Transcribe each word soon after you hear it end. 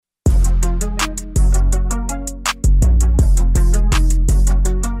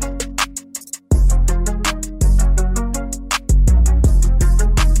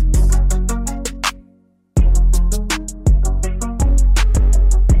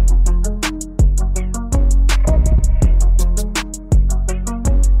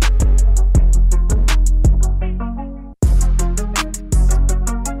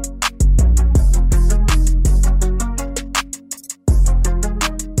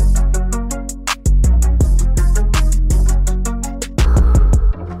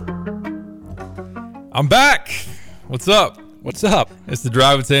I'm back. What's up? What's up? It's the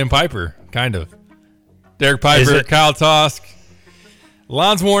Drive with Sam Piper, kind of. Derek Piper, Kyle Tosk.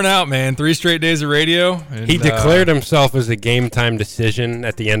 Lon's worn out, man. 3 straight days of radio. And, he declared himself as a game-time decision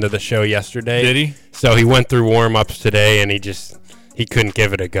at the end of the show yesterday. Did he? So he went through warm-ups today, and he couldn't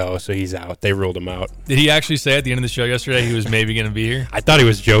give it a go, so he's out. They ruled him out. Did he actually say at the end of the show yesterday he was maybe going to be here? I thought he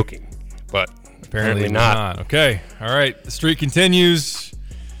was joking, but apparently not. Okay. All right. The streak continues.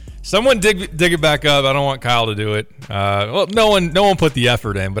 Someone dig it back up. I don't want Kyle to do it. Well, no one put the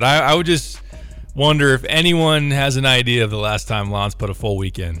effort in, but I would just wonder if anyone has an idea of the last time Lon's put a full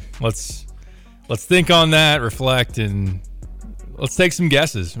week in. Let's think on that, reflect, and let's take some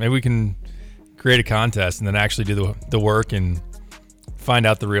guesses. Maybe we can create a contest and then actually do the work and find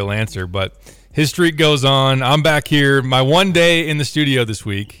out the real answer. But his streak goes on. I'm back here. My one day in the studio this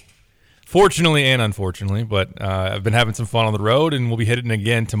week. Fortunately and unfortunately, but I've been having some fun on the road, and we'll be hitting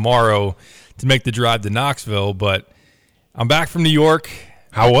again tomorrow to make the drive to Knoxville. But I'm back from New York.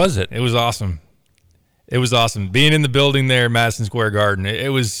 How was it? It was awesome. It was awesome. Being in the building there at Madison Square Garden,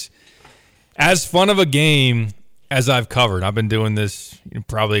 it was as fun of a game as I've covered. I've been doing this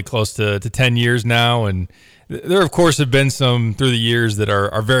probably close to 10 years now, and there, of course, have been some through the years that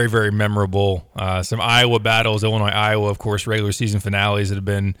are very, very memorable. Some Iowa battles, Illinois-Iowa, of course, regular season finales that have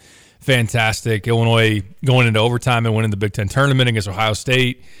been fantastic. Illinois going into overtime and winning the Big Ten tournament against Ohio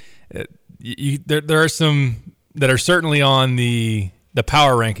State. There are some that are certainly on the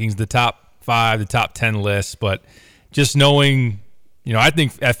power rankings, the top 5, the top 10 lists, but just knowing, I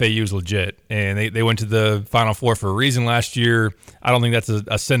think FAU is legit, and they went to the Final Four for a reason last year. I don't think that's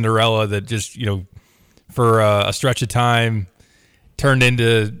a Cinderella that just, for a stretch of time turned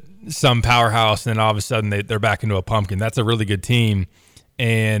into some powerhouse, and then all of a sudden they're back into a pumpkin. That's a really good team.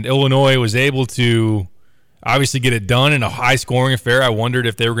 And Illinois was able to obviously get it done in a high-scoring affair. I wondered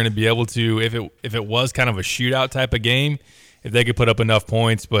if they were going to be able to, if it was kind of a shootout type of game, if they could put up enough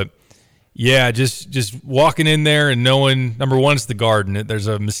points. But, yeah, just walking in there and knowing, number one, it's the Garden. There's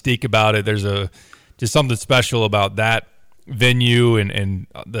a mystique about it. There's just something special about that venue and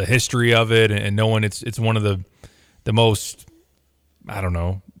the history of it, and knowing it's one of the most, I don't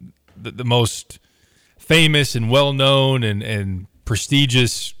know, the most famous and well-known and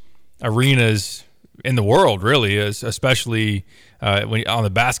prestigious arenas in the world, really, especially when on the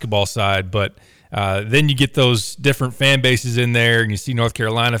basketball side. But then you get those different fan bases in there, and you see North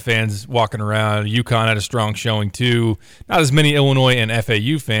Carolina fans walking around. UConn had a strong showing too. Not as many Illinois and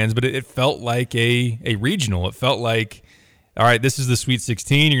FAU fans, but it felt like a regional. It felt like, all right, this is the Sweet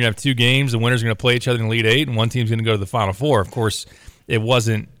 16. You're going to have 2 games. The winner's going to play each other in the Elite 8, and one team's going to go to the Final Four. Of course, it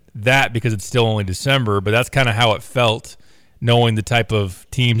wasn't that because it's still only December, but that's kind of how it felt, knowing the type of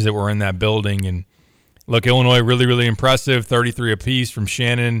teams that were in that building. And look, Illinois really, really impressive, 33 apiece from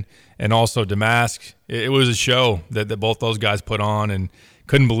Shannon and also Damask. It was a show that both those guys put on, and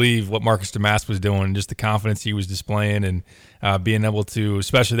couldn't believe what Marcus Damask was doing, just the confidence he was displaying, and being able to,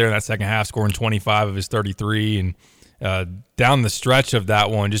 especially there in that second half, scoring 25 of his 33, and down the stretch of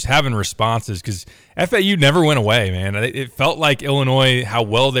that one, just having responses, because FAU never went away, man. It felt like Illinois, how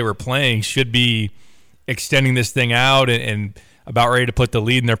well they were playing, should be extending this thing out and about ready to put the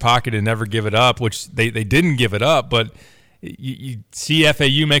lead in their pocket and never give it up, which they didn't give it up. But you see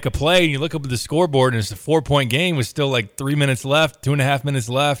FAU make a play, and you look up at the scoreboard, and it's a 4-point game with still like 3 minutes left, 2.5 minutes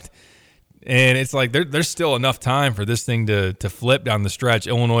left. And it's like there's still enough time for this thing to flip down the stretch.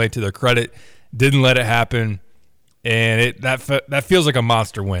 Illinois, to their credit, didn't let it happen. And that feels like a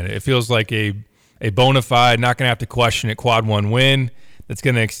monster win. It feels like a bona fide, not going to have to question it, quad 1 win that's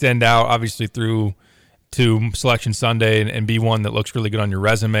going to extend out, obviously, through to Selection Sunday and be one that looks really good on your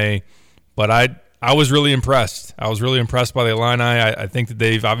resume. But I was really impressed. I was really impressed by the Illini. I think that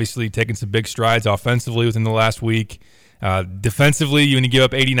they've obviously taken some big strides offensively within the last week. Defensively, when you give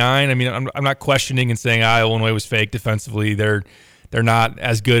up 89, I mean, I'm not questioning and saying Illinois was fake defensively. They're not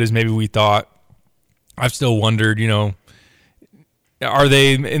as good as maybe we thought. I've still wondered, are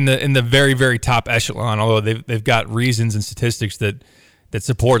they in the very, very top echelon? Although they've got reasons and statistics that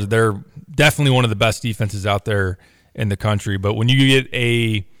support that they're definitely one of the best defenses out there in the country. But when you get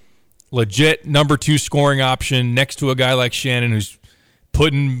a legit number 2 scoring option next to a guy like Shannon, who's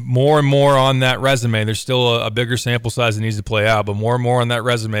putting more and more on that resume, there's still a bigger sample size that needs to play out, but more and more on that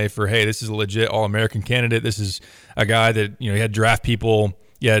resume for, hey, this is a legit All-American candidate. This is a guy that, he had draft people.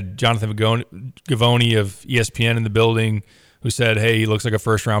 You had Jonathan Gavoni of ESPN in the building who said, hey, he looks like a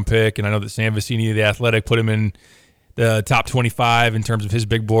first-round pick. And I know that Sam Vecini of The Athletic put him in the top 25 in terms of his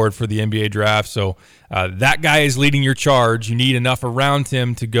big board for the NBA draft. So that guy is leading your charge. You need enough around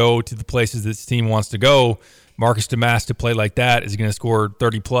him to go to the places this team wants to go. Marcus Damas to play like that? Is he going to score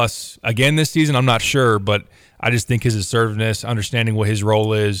 30-plus again this season? I'm not sure, but I just think his assertiveness, understanding what his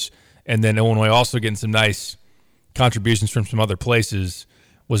role is, and then Illinois also getting some nice contributions from some other places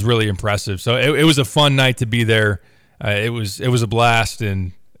was really impressive. So it was a fun night to be there. It was a blast,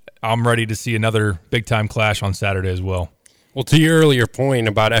 and I'm ready to see another big-time clash on Saturday as well. Well, to your earlier point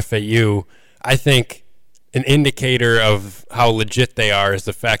about FAU, I think an indicator of how legit they are is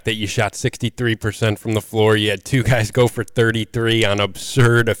the fact that you shot 63% from the floor. You had two guys go for 33 on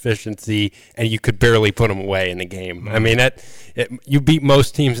absurd efficiency, and you could barely put them away in the game. I mean, you beat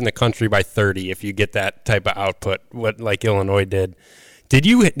most teams in the country by 30 if you get that type of output, like Illinois did. Did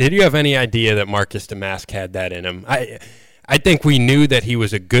you have any idea that Marcus Damask had that in him? I think we knew that he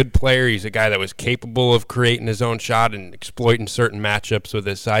was a good player. He's a guy that was capable of creating his own shot and exploiting certain matchups with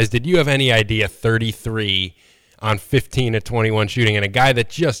his size. Did you have any idea 33 on 15 of 21 shooting, and a guy that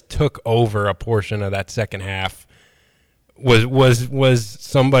just took over a portion of that second half was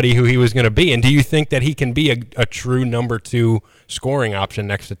somebody who he was going to be? And do you think that he can be a true number 2 scoring option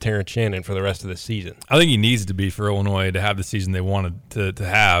next to Terrence Shannon for the rest of the season? I think he needs to be for Illinois to have the season they wanted to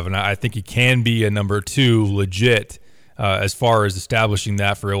have, and I think he can be a number 2 legit. As far as establishing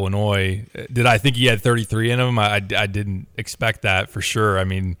that for Illinois, did I think he had 33 in him? I didn't expect that for sure. I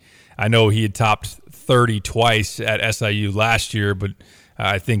mean, I know he had topped 30 twice at SIU last year, but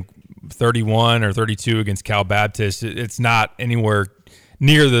I think 31 or 32 against Cal Baptist, it's not anywhere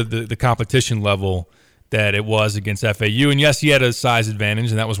near the competition level that it was against FAU. And yes, he had a size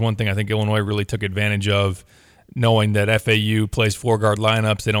advantage, and that was one thing I think Illinois really took advantage of, knowing that FAU plays 4-guard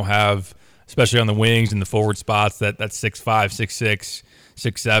lineups. They don't have, especially on the wings and the forward spots, that's 6'5", 6'6",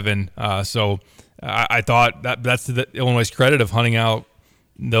 6'7". So I thought that's to Illinois' credit of hunting out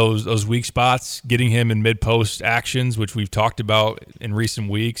those weak spots, getting him in mid-post actions, which we've talked about in recent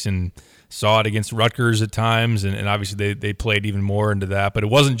weeks and saw it against Rutgers at times, and obviously they played even more into that. But it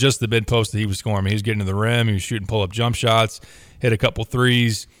wasn't just the mid-post that he was scoring. I mean, he was getting to the rim, he was shooting pull-up jump shots, hit a couple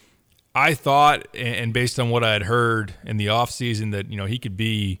threes. I thought, and based on what I had heard in the offseason, that he could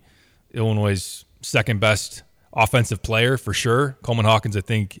be Illinois' second best offensive player for sure. Coleman Hawkins, I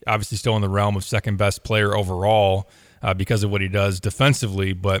think, obviously still in the realm of second best player overall because of what he does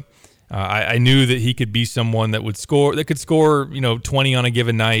defensively. But I knew that he could be someone that could score 20 on a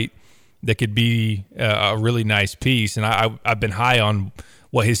given night, that could be a really nice piece. And I've been high on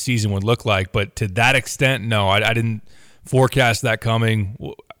what his season would look like, but to that extent, no, I didn't forecast that coming.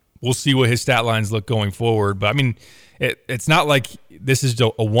 We'll see what his stat lines look going forward. But I mean, it's not like this is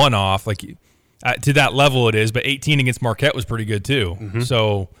a one-off. Like to that level it is, but 18 against Marquette was pretty good too. Mm-hmm.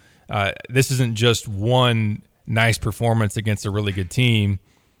 So this isn't just one nice performance against a really good team.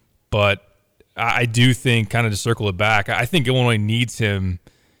 But I do think, kind of to circle it back, I think Illinois needs him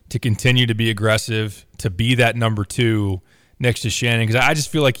to continue to be aggressive, to be that number 2 next to Shannon, because I just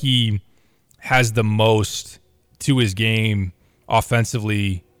feel like he has the most to his game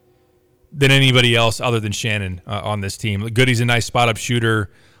offensively than anybody else other than Shannon on this team. Goody's a nice spot-up shooter.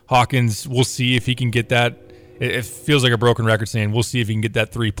 Hawkins, we'll see if he can get that. It feels like a broken record saying we'll see if he can get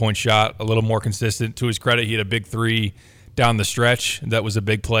that three-point shot a little more consistent. To his credit, he had a big 3 down the stretch. That was a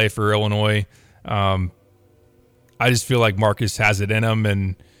big play for Illinois. I just feel like Marcus has it in him,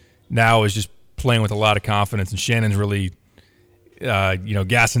 and now is just playing with a lot of confidence, and Shannon's really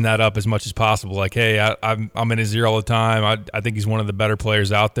gassing that up as much as possible. Like, hey, I'm in his ear all the time. I think he's one of the better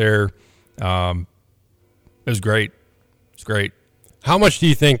players out there. It was great. It's great. How much do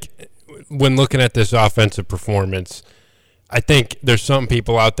you think, when looking at this offensive performance, I think there's some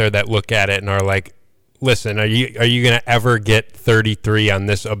people out there that look at it and are like, listen, are you going to ever get 33 on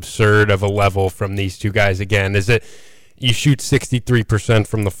this absurd of a level from these two guys again? Is it you shoot 63%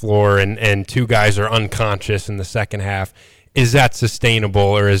 from the floor and two guys are unconscious in the second half? Is that sustainable,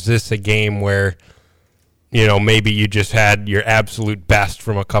 or is this a game where maybe you just had your absolute best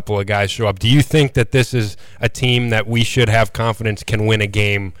from a couple of guys show up? Do you think that this is a team that we should have confidence can win a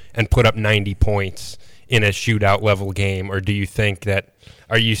game and put up 90 points in a shootout level game? Or do you think that,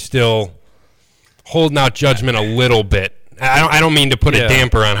 are you still holding out judgment a little bit? I don't mean to put a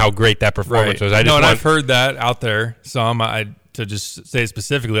damper on how great that performance was. I've heard that out there some. To just say it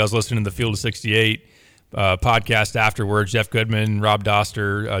specifically, I was listening to the Field of 68 podcast afterwards. Jeff Goodman, Rob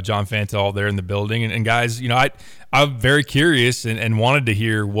Doster, John Fanta, all there in the building. And guys, I'm very curious and wanted to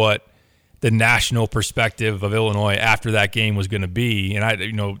hear what the national perspective of Illinois after that game was going to be.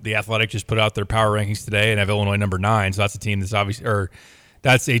 And the Athletic just put out their power rankings today and have Illinois number 9. So that's a team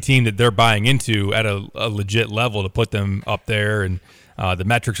that's a team that they're buying into at a legit level to put them up there. And the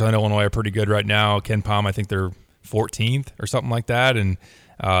metrics on Illinois are pretty good right now. Ken Palm, I think they're 14th or something like that. And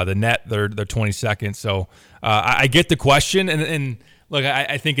The net, they're 22nd. So I get the question, and look,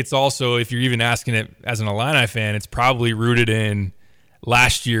 I think it's also, if you're even asking it as an Illini fan, it's probably rooted in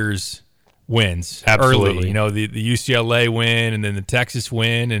last year's wins. Absolutely. Early. The UCLA win and then the Texas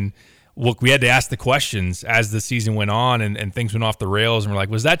win. And look, we had to ask the questions as the season went on and things went off the rails. And we're like,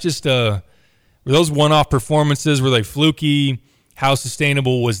 was that just were those one-off performances? Were they fluky? How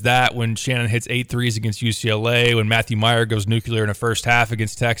sustainable was that when Shannon hits 8 threes against UCLA, when Matthew Meyer goes nuclear in the first half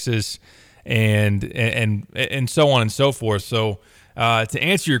against Texas, and so on and so forth? So to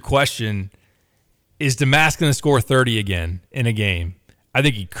answer your question, is Damas going to score 30 again in a game? I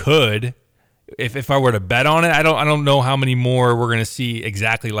think he could. If I were to bet on it, I don't know how many more we're going to see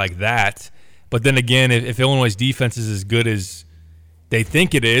exactly like that. But then again, if Illinois' defense is as good as they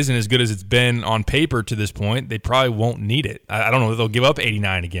think it is and as good as it's been on paper to this point, they probably won't need it. I don't know if they'll give up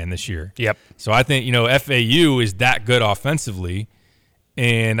 89 again this year. Yep. So I think, FAU is that good offensively.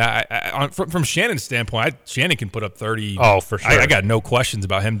 And from Shannon's standpoint, Shannon can put up 30. Oh, for sure. I got no questions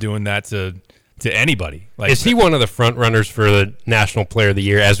about him doing that to anybody. Is he one of the front runners for the National Player of the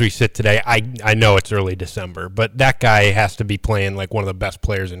Year as we sit today? I know it's early December, but that guy has to be playing like one of the best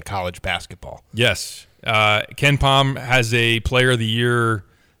players in college basketball. Yes. Ken Pom has a Player of the Year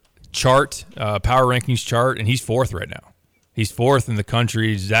chart, power rankings chart, and he's 4th right now. He's 4th in the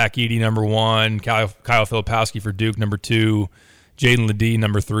country. Zach Edey, number 1. Kyle Filipowski for Duke, number 2. Jaden Ledee,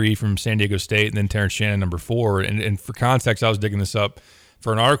 number 3 from San Diego State, and then Terrence Shannon, number 4. And for context, I was digging this up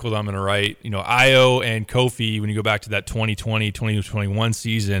for an article that I'm going to write. Io and Kofi, when you go back to that 2020-2021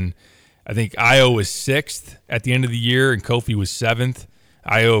 season, I think Io was 6th at the end of the year and Kofi was 7th.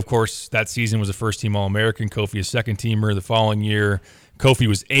 Io, of course, that season was a first-team All-American. Kofi a second-teamer the following year. Kofi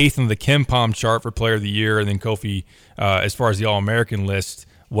was 8th on the Ken Pom chart for Player of the Year, and then Kofi, as far as the All-American list,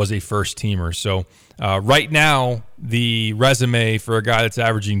 was a first-teamer. So right now, the resume for a guy that's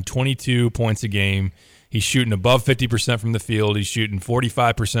averaging 22 points a game, he's shooting above 50% from the field. He's shooting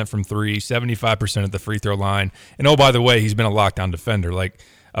 45% from 3, 75% at the free throw line. And, oh, by the way, he's been a lockdown defender. Like,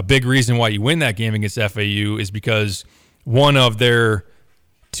 a big reason why you win that game against FAU is because one of their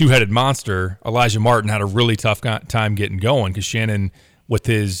two-headed monster, Elijah Martin, had a really tough time getting going because Shannon, with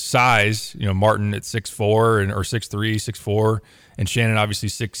his size, Martin at 6'4" or 6'3", 6'4", and Shannon obviously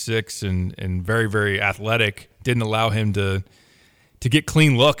 6'6" and very, very athletic, didn't allow him to get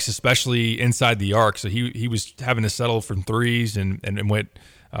clean looks, especially inside the arc. So he was having to settle from threes and went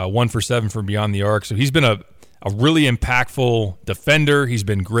 1 for 7 from beyond the arc. So he's been a really impactful defender. He's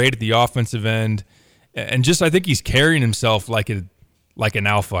been great at the offensive end. And just I think he's carrying himself like an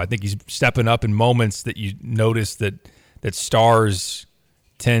alpha. I think he's stepping up in moments that you notice that stars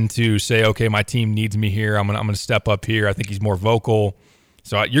tend to say, okay, my team needs me here. I'm gonna step up here. I think he's more vocal.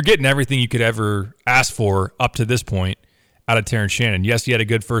 So you're getting everything you could ever ask for up to this point out of Terrence Shannon. Yes, he had a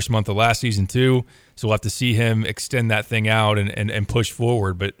good first month of last season too, so we'll have to see him extend that thing out and push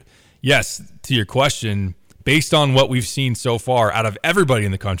forward. But yes, to your question, based on what we've seen so far out of everybody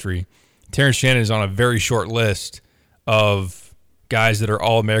in the country, Terrence Shannon is on a very short list of guys that are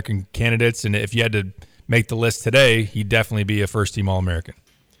All-American candidates, and if you had to make the list today, he'd definitely be a first-team All-American.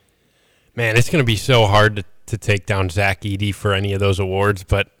 Man, it's going to be so hard to take down Zach Edey for any of those awards,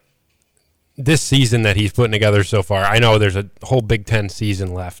 but this season that he's putting together so far, I know there's a whole Big Ten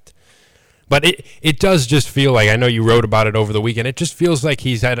season left, but it does just feel like, I know you wrote about it over the weekend, it just feels like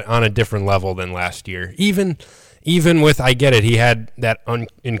he's on a different level than last year. Even with, I get it, he had that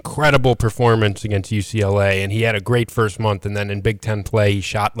incredible performance against UCLA, and he had a great first month, and then in Big Ten play, he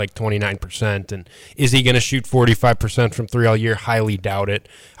shot like 29%. And is he going to shoot 45% from 3 all year? Highly doubt it.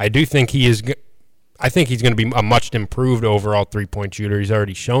 I think he's going to be a much improved overall three-point shooter. He's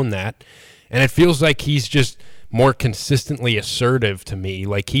already shown that. And it feels like he's just more consistently assertive to me.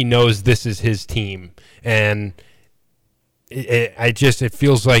 Like he knows this is his team. And it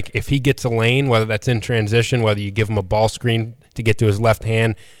feels like if he gets a lane, whether that's in transition, whether you give him a ball screen to get to his left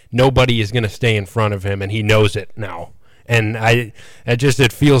hand, nobody is going to stay in front of him, and he knows it now. And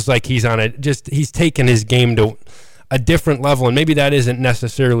it feels like he's taken his game to a different level, and maybe that isn't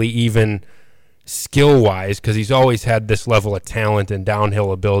necessarily even skill-wise, because he's always had this level of talent and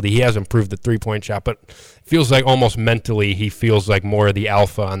downhill ability. He has improved the three-point shot, but it feels like almost mentally he feels like more of the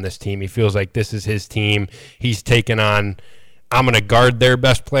alpha on this team. He feels like this is his team. He's taken on, I'm going to guard their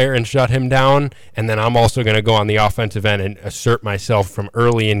best player and shut him down, and then I'm also going to go on the offensive end and assert myself from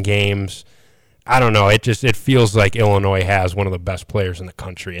early in games. I don't know. It feels like Illinois has one of the best players in the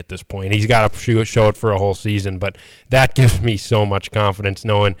country at this point. He's got to show it for a whole season, but that gives me so much confidence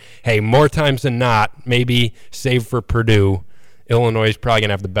knowing, hey, more times than not, maybe save for Purdue, Illinois is probably going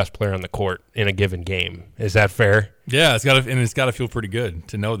to have the best player on the court in a given game. Is that fair? Yeah, it's got to feel pretty good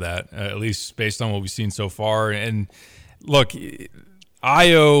to know that, at least based on what we've seen so far. And look,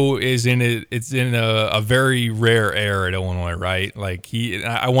 Io is in it. It's in a very rare air at Illinois, right? Like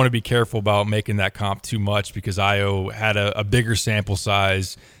I want to be careful about making that comp too much because Io had a bigger sample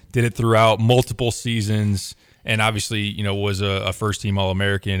size, did it throughout multiple seasons, and obviously, was a first-team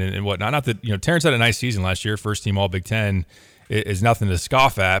All-American and whatnot. Not that, Terrence had a nice season last year, first-team All-Big Ten is nothing to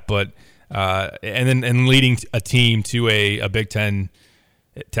scoff at, but and leading a team to a Big Ten,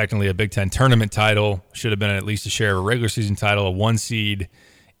 technically a Big Ten tournament title, should have been at least a share of a regular season title, a 1 seed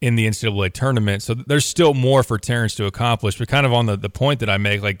in the NCAA tournament. So there's still more for Terrence to accomplish, but kind of on the point that I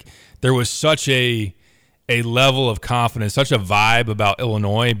make, like there was such a level of confidence, such a vibe about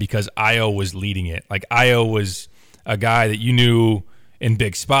Illinois because Io was leading it. Like Io was a guy that you knew in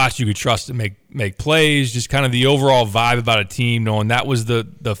big spots you could trust to make plays, just kind of the overall vibe about a team, knowing that was the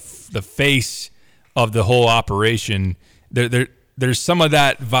face of the whole operation. There's some of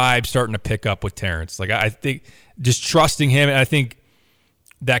that vibe starting to pick up with Terrence. Like I think just trusting him, and I think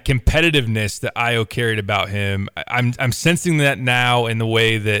that competitiveness that Io carried about him, I'm sensing that now in the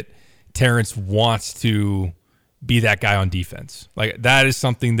way that Terrence wants to be that guy on defense. Like that is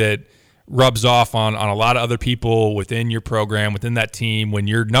something that rubs off on a lot of other people within your program, within that team. When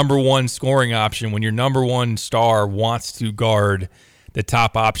your number one scoring option, when your number one star wants to guard the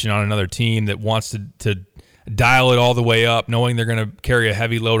top option on another team that wants to dial it all the way up, knowing they're going to carry a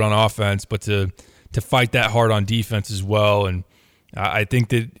heavy load on offense, but to fight that hard on defense as well. And I think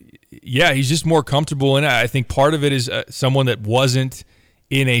that, yeah, he's just more comfortable in it. I think part of it is someone that wasn't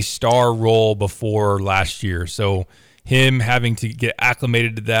in a star role before last year. So him having to get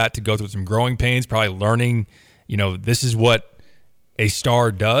acclimated to that, to go through some growing pains, probably learning, this is what a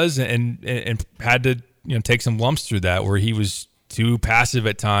star does, and had to, take some lumps through that where he was too passive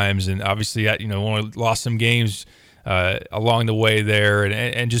at times, and obviously, only lost some games along the way there,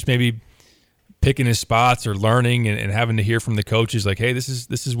 and just maybe picking his spots or learning and having to hear from the coaches like, hey, this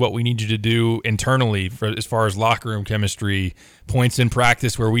is what we need you to do internally for as far as locker room chemistry, points in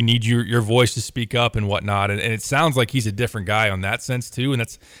practice where we need your voice to speak up and whatnot. And it sounds like he's a different guy on that sense too. And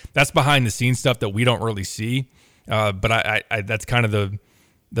that's behind the scenes stuff that we don't really see. But I that's kind of the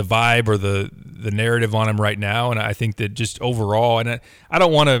vibe or the narrative on him right now. And I think that just overall, and I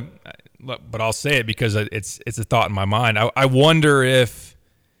don't want to, but I'll say it because it's a thought in my mind. I wonder if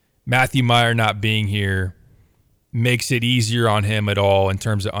Matthew Meyer not being here makes it easier on him at all in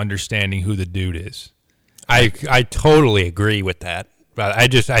terms of understanding who the dude is. I totally agree with that, but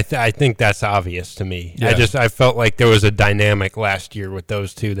I think that's obvious to me. Yeah. I felt like there was a dynamic last year with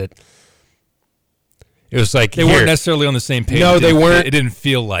those two that it was like they weren't necessarily on the same page. No, they weren't. It didn't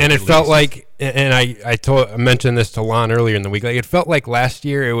feel like, and it felt like, and I mentioned this to Lon earlier in the week. Like it felt like last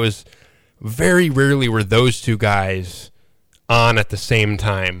year it was very rarely were those two guys on at the same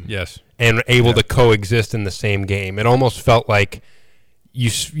time, yes, and able to coexist in the same game. It almost felt like you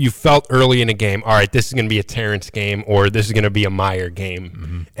felt early in a game, all right, this is going to be a Terrence game or this is going to be a Meyer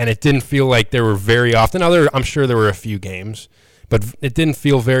game, and it didn't feel like there were very often. I'm sure there were a few games, but it didn't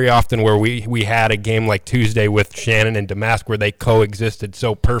feel very often where we had a game like Tuesday with Shannon and Damask where they coexisted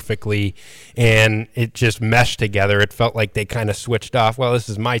so perfectly and it just meshed together. It felt like they kind of switched off. Well, this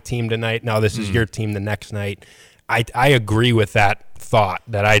is my team tonight. Now this is your team the next night. I agree with that thought,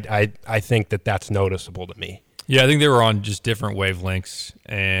 that I think that's noticeable to me. Yeah, I think they were on just different wavelengths,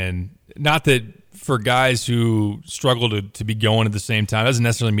 and not that for guys who struggle to be going at the same time, doesn't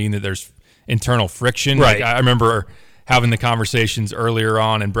necessarily mean that there's internal friction. Right. Like, I remember having the conversations earlier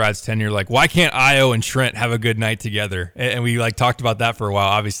on in Brad's tenure, like, why can't Io and Trent have a good night together? And we talked about that for a while.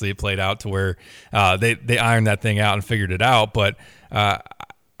 Obviously, it played out to where they ironed that thing out and figured it out, but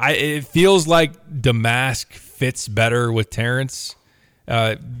it feels like Damask fits better with Terrence.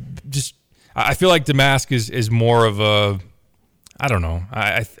 I feel like Damask is more of a, I don't know.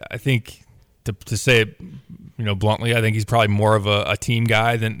 I think to say it, bluntly, I think he's probably more of a team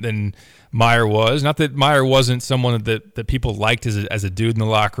guy than Meyer was. Not that Meyer wasn't someone that people liked as a dude in the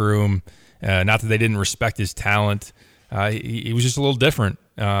locker room. Not that they didn't respect his talent. He was just a little different.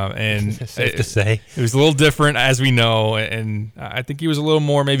 And safe to say it was a little different, as we know. And I think he was a little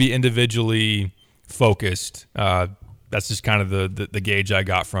more maybe individually focused. That's just kind of the gauge I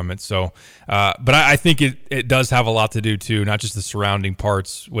got from it. So, but I think it does have a lot to do too, not just the surrounding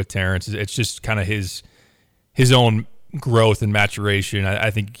parts with Terrence. It's just kind of his own growth and maturation.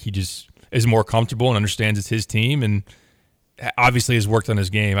 I think he just is more comfortable and understands it's his team, and obviously has worked on his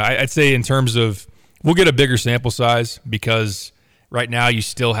game. I'd say in terms of, we'll get a bigger sample size because right now you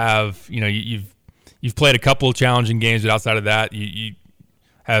still have, you've you've played a couple of challenging games, but outside of that, you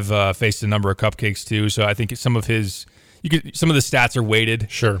have faced a number of cupcakes too. So I think some of the stats are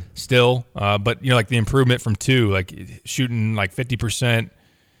weighted, sure, still. But like the improvement from 2, like shooting like 50%.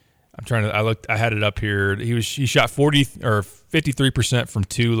 I had it up here. He shot 40 or 53% from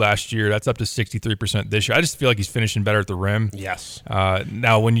 2 last year. That's up to 63% this year. I just feel like he's finishing better at the rim. Yes.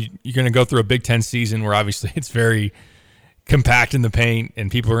 Now, when you're going to go through a Big Ten season where obviously it's very compact in the paint,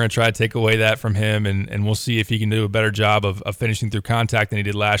 and people are going to try to take away that from him, and we'll see if he can do a better job of finishing through contact than he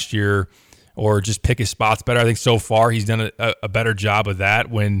did last year, or just pick his spots better. I think so far he's done a better job of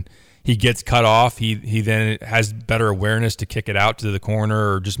that. When he gets cut off, he then has better awareness to kick it out to the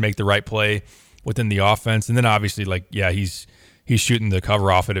corner or just make the right play within the offense. And then obviously, he's shooting the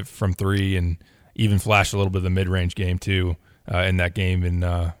cover off it from 3, and even flashed a little bit of the mid-range game too in that game in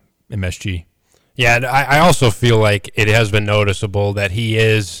MSG. Yeah, I also feel like it has been noticeable that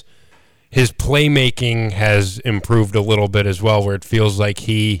his playmaking has improved a little bit as well, where it feels like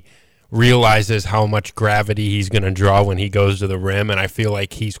he realizes how much gravity he's going to draw when he goes to the rim, and I feel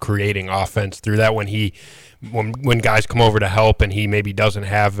like he's creating offense through that. When guys come over to help and he maybe doesn't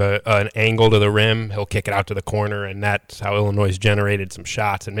have an angle to the rim, he'll kick it out to the corner, and that's how Illinois generated some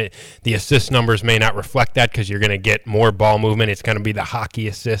shots. And the assist numbers may not reflect that because you're going to get more ball movement. It's going to be the hockey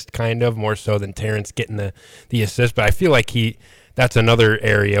assist kind of, more so than Terrence getting the assist. But I feel like that's another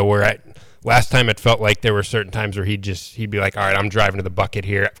area where last time it felt like there were certain times where he'd be like, all right, I'm driving to the bucket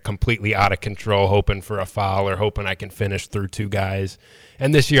here, completely out of control, hoping for a foul or hoping I can finish through 2 guys.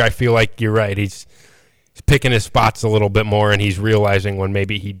 And this year I feel like you're right. He's picking his spots a little bit more, and he's realizing when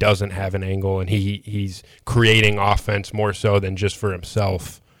maybe he doesn't have an angle, and he's creating offense more so than just for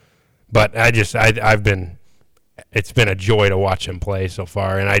himself. But it's been a joy to watch him play so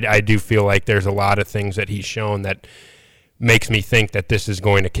far, and I do feel like there's a lot of things that he's shown that makes me think that this is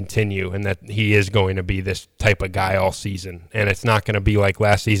going to continue and that he is going to be this type of guy all season. And it's not going to be like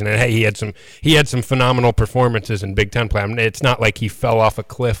last season. And hey, he had some phenomenal performances in Big Ten play. I mean, it's not like he fell off a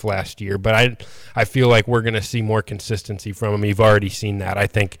cliff last year, but I feel like we're going to see more consistency from him. You've already seen that. I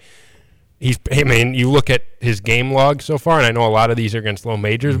think you look at his game log so far, and I know a lot of these are against low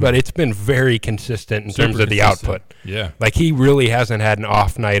majors, but it's been very consistent in terms of the output. Yeah. Like, he really hasn't had an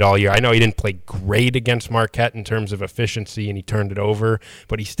off night all year. I know he didn't play great against Marquette in terms of efficiency, and he turned it over,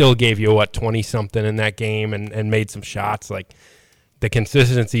 but he still gave you, 20-something in that game and made some shots. Like, the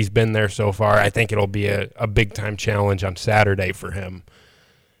consistency's been there so far. I think it'll be a big-time challenge on Saturday for him.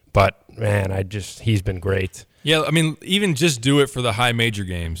 But, man, he's been great. Yeah, I mean, even just do it for the high major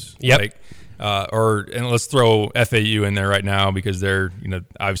games. Yep. And let's throw FAU in there right now because they're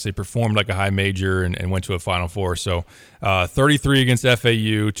obviously performed like a high major and went to a Final Four. So 33 against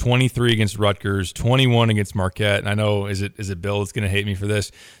FAU, 23 against Rutgers, 21 against Marquette. And I know is it Bill that's going to hate me for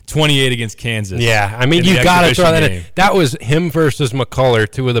this? 28 against Kansas. Yeah, I mean, you got to throw that in. That was him versus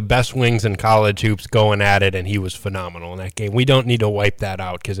McCullough, 2 of the best wings in college hoops going at it, and he was phenomenal in that game. We don't need to wipe that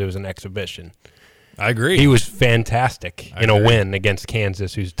out because it was an exhibition. I agree. He was fantastic in a win against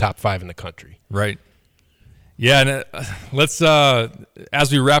Kansas, who's top 5 in the country. Right. Yeah, and let's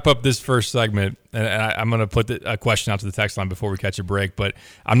as we wrap up this first segment, and I'm going to put a question out to the text line before we catch a break, but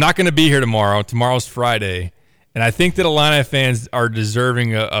I'm not going to be here tomorrow. Tomorrow's Friday, and I think that Illini fans are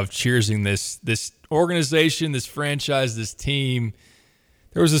deserving of cheersing this organization, this franchise, this team.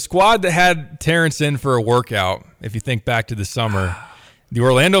 There was a squad that had Terrence in for a workout, if you think back to the summer. The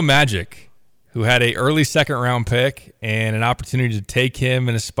Orlando Magic, who had an early second-round pick and an opportunity to take him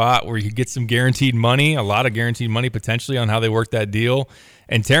in a spot where you could get some guaranteed money, a lot of guaranteed money potentially on how they worked that deal.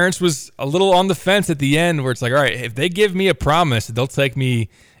 And Terrence was a little on the fence at the end where it's like, all right, if they give me a promise that they'll take me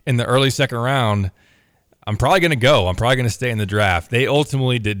in the early second round, I'm probably going to go. I'm probably going to stay in the draft. They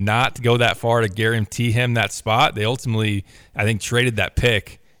ultimately did not go that far to guarantee him that spot. They ultimately, I think, traded that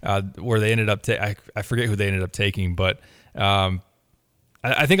pick where they ended up I forget who they ended up taking, but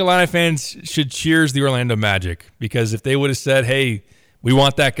I think Illini fans should cheers the Orlando Magic because if they would have said, hey, we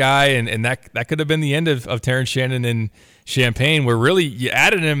want that guy, and that could have been the end of Terrence Shannon in Champaign, where really you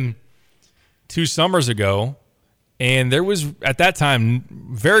added him 2 summers ago, and there was, at that time,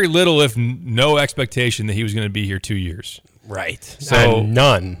 very little, if no expectation that he was going to be here 2 years. Right. So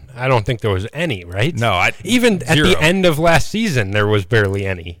none. I don't think there was any, right? No. Even at the end of last season, there was barely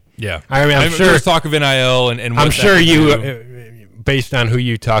any. Yeah. I mean, I'm sure there was talk of NIL and I'm sure you... Based on who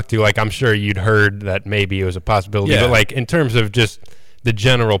you talked to, like, I'm sure you'd heard that maybe it was a possibility. Yeah. But, like, in terms of just the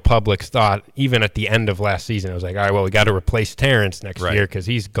general public's thought, even at the end of last season, it was like, all right, well, we got to replace Terrence next year because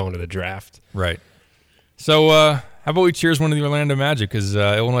he's going to the draft. Right. So, how about we cheers one of the Orlando Magic because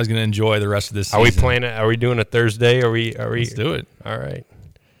Illinois is going to enjoy the rest of this season. Are we playing it? Are we doing it Thursday? Are we? Let's do it. All right.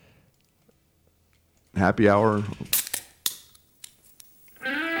 happy hour.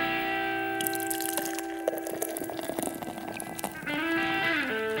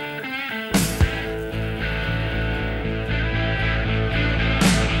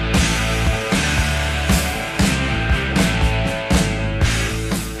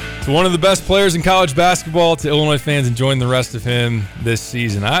 So one of the best players in college basketball to Illinois fans enjoying the rest of him this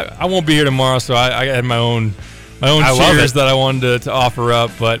season. I won't be here tomorrow, so I had my own cheers that I wanted to offer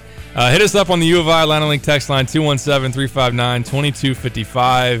up. But hit us up on the U of I Atlanta Link text line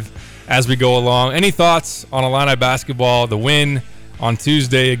 217-359-2255 as we go along. Any thoughts on Illini basketball, the win on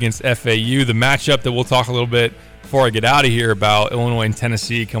Tuesday against FAU, the matchup that we'll talk a little bit before I get out of here about Illinois and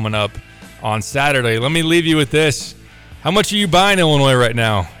Tennessee coming up on Saturday. Let me leave you with this. How much are you buying Illinois right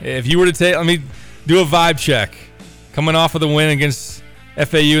now? If you were to let me do a vibe check. Coming off of the win against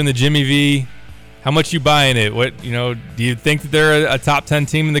FAU in the Jimmy V, how much you buying it? Do you think that they're a top 10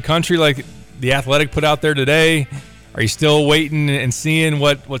 team in the country like the Athletic put out there today? Are you still waiting and seeing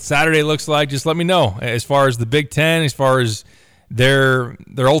what Saturday looks like? Just let me know as far as the Big Ten, as far as their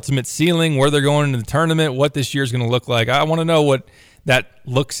ultimate ceiling, where they're going into the tournament, what this year's going to look like. I want to know what that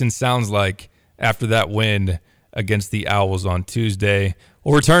looks and sounds like after that win against the Owls on Tuesday.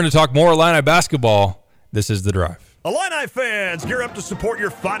 We'll return to talk more Illini basketball. This is The Drive. Illini fans, gear up to support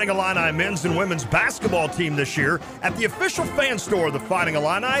your Fighting Illini men's and women's basketball team this year at the official fan store of the Fighting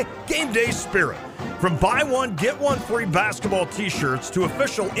Illini, Game Day Spirit. From buy one, get one free basketball t-shirts to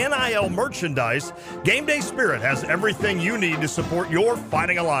official NIL merchandise, Game Day Spirit has everything you need to support your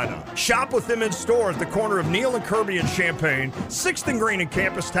Fighting Illini. Shop with them in store at the corner of Neal and Kirby in Champaign, 6th and Green in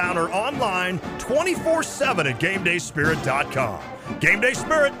Campustown, or online 24/7 at GameDaySpirit.com. Game Day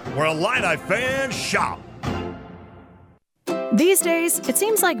Spirit, where Illini fans shop. These days, it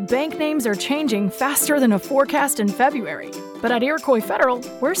seems like bank names are changing faster than a forecast in February. But at Iroquois Federal,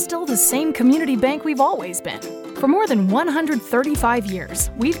 we're still the same community bank we've always been. For more than 135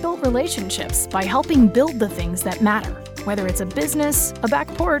 years, we've built relationships by helping build the things that matter, whether it's a business, a back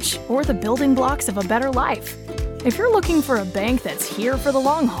porch, or the building blocks of a better life. If you're looking for a bank that's here for the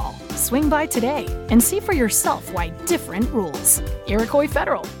long haul, swing by today and see for yourself why different rules. Iroquois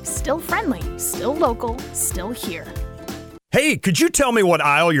Federal, still friendly, still local, still here. Hey, could you tell me what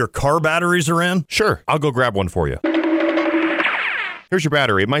aisle your car batteries are in? Sure, I'll go grab one for you. Here's your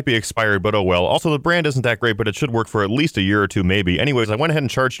battery. It might be expired, but oh well. Also, the brand isn't that great, but it should work for at least a year or two, maybe. Anyways, I went ahead and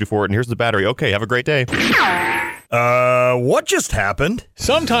charged you for it, and here's the battery. Okay, have a great day. What just happened?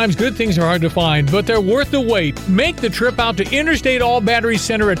 Sometimes good things are hard to find, but they're worth the wait. Make the trip out to Interstate All Battery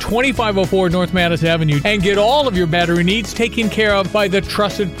Center at 2504 North Mattis Avenue and get all of your battery needs taken care of by the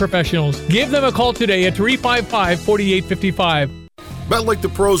trusted professionals. Give them a call today at 355-4855. Bet like the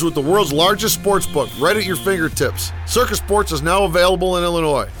pros with the world's largest sports book right at your fingertips. Circus Sports is now available in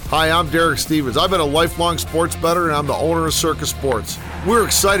Illinois. Hi, I'm Derek Stevens. I've been a lifelong sports bettor, and I'm the owner of Circus Sports. We're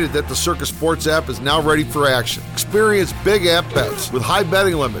excited that the Circus Sports app is now ready for action. Experience big app bets with high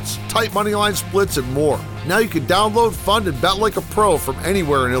betting limits, tight money line splits, and more. Now you can download, fund, and bet like a pro from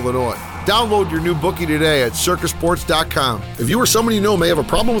anywhere in Illinois. Download your new bookie today at circusports.com. If you or someone you know may have a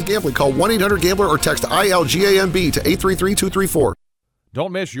problem with gambling, call 1-800-GAMBLER or text ILGAMB to 833-234.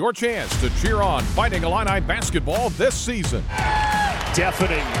 Don't miss your chance to cheer on Fighting Illini basketball this season.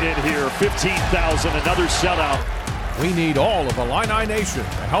 Deafening in here, 15,000, another sellout. We need all of Illini Nation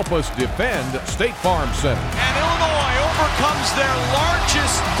to help us defend State Farm Center. And Illinois overcomes their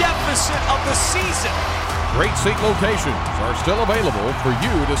largest deficit of the season. Great seat locations are still available for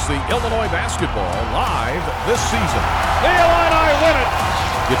you to see Illinois basketball live this season. The Illini win it!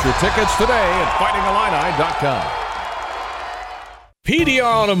 Get your tickets today at fightingillini.com. PDR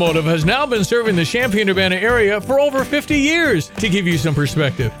Automotive has now been serving the Champaign-Urbana area for over 50 years. To give you some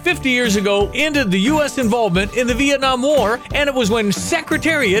perspective, 50 years ago ended the U.S. involvement in the Vietnam War, and it was when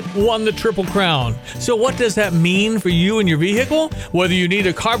Secretariat won the Triple Crown. So what does that mean for you and your vehicle? Whether you need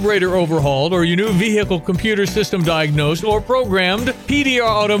a carburetor overhauled or your new vehicle computer system diagnosed or programmed, PDR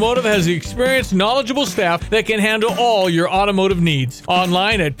Automotive has the experienced, knowledgeable staff that can handle all your automotive needs.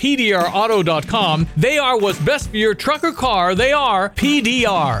 Online at pdrauto.com, they are what's best for your truck or car. They are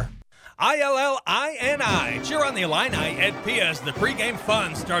PDR. ILLINI. Cheer on the Illini at Pia's. The pregame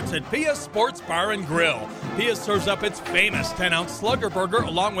fun starts at Pia's Sports Bar and Grill. Pia serves up its famous 10-ounce Slugger Burger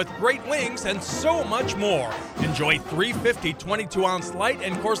along with great wings and so much more. Enjoy 350 22-ounce light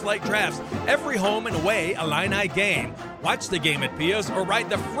and course light drafts every home and away Illini game. Watch the game at Pia's or ride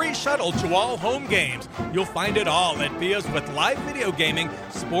the free shuttle to all home games. You'll find it all at Pia's with live video gaming,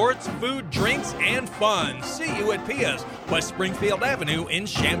 sports, food, drinks, and fun. See you at Pia's, West Springfield Avenue in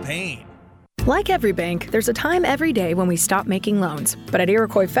Champaign. Like every bank, there's a time every day when we stop making loans. But at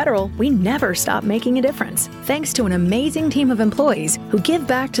Iroquois Federal, we never stop making a difference. Thanks to an amazing team of employees who give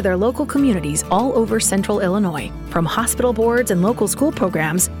back to their local communities all over central Illinois. From hospital boards and local school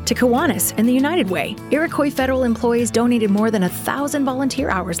programs to Kiwanis and the United Way, Iroquois Federal employees donated more than 1,000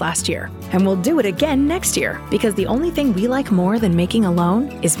 volunteer hours last year. And we'll do it again next year, because the only thing we like more than making a loan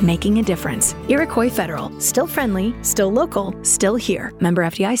is making a difference. Iroquois Federal, still friendly, still local, still here. Member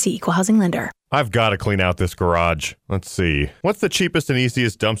FDIC, Equal Housing Lender. I've got to clean out this garage. Let's see. What's the cheapest and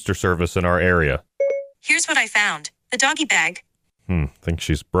easiest dumpster service in our area? Here's what I found. The doggy bag. Think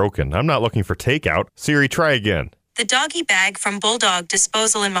she's broken. I'm not looking for takeout. Siri, try again. The doggy bag from Bulldog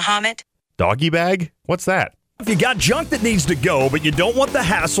Disposal in Mahomet. Doggy bag? What's that? If you got junk that needs to go, but you don't want the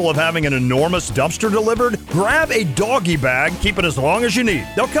hassle of having an enormous dumpster delivered, grab a doggy bag, keep it as long as you need.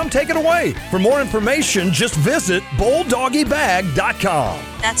 They'll come take it away. For more information, just visit bulldoggybag.com.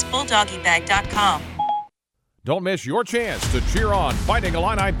 That's bulldoggybag.com. Don't miss your chance to cheer on Fighting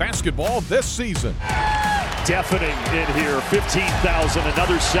Illini basketball this season. Deafening in here, 15,000,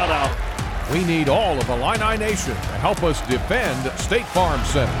 another sellout. We need all of Illini Nation to help us defend State Farm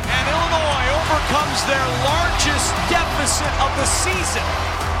Center. And Illinois overcomes their largest deficit of the season.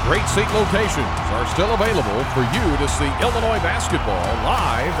 Great seat locations are still available for you to see Illinois basketball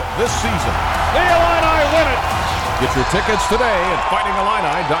live this season. The Illini win it! Get your tickets today at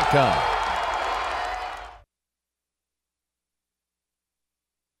fightingillini.com.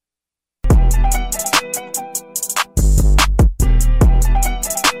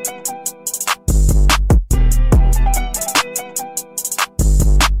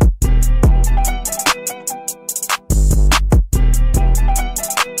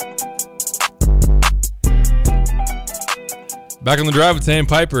 Back on the drive with Sam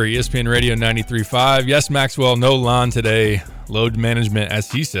Piper, ESPN Radio 93.5. Yes, Maxwell, no Lon today. Load management, as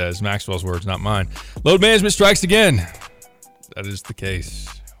he says, Maxwell's words, not mine. Load management strikes again. That is the case.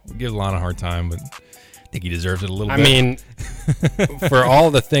 We give Lon a hard time, but I think he deserves it a little bit. I mean, for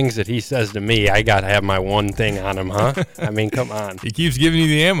all the things that he says to me, I got to have my one thing on him, huh? I mean, come on. He keeps giving you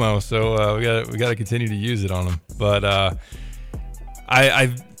the ammo, so we got to continue to use it on him. But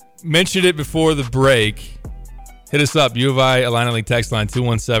I mentioned it before the break. Hit us up, U of I Illini League text line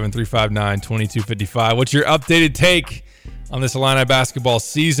 217-359-2255. What's your updated take on this Illini basketball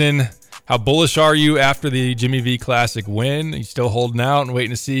season? How bullish are you after the Jimmy V Classic win? Are you still holding out and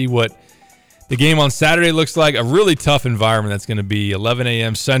waiting to see what the game on Saturday looks like? A really tough environment that's going to be 11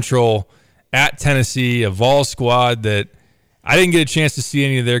 a.m. Central at Tennessee, a Vol squad that I didn't get a chance to see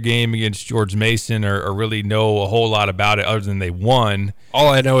any of their game against George Mason or really know a whole lot about it other than they won. All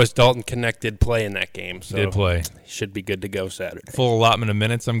I know is Dalton Connect did play in that game. So did play. Should be good to go Saturday. Full allotment of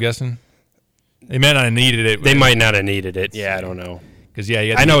minutes, I'm guessing? They might not have needed it. They might not have needed it. Yeah, I don't know. Because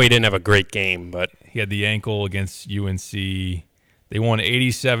I know he didn't have a great game, but he had the ankle against UNC. They won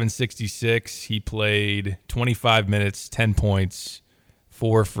 87-66. He played 25 minutes, 10 points,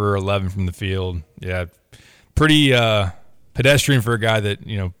 4 for 11 from the field. Yeah, pretty pedestrian for a guy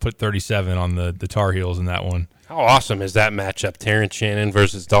that put 37 on the Tar Heels in that one. How awesome is that matchup? Terrence Shannon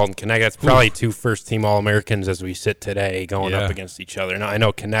versus Dalton Connect. That's probably two first-team All-Americans as we sit today going up against each other. Now, I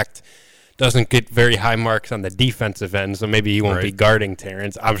know Connect doesn't get very high marks on the defensive end, so maybe he won't be guarding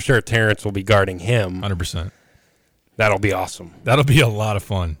Terrence. I'm sure Terrence will be guarding him. 100%. That'll be awesome. That'll be a lot of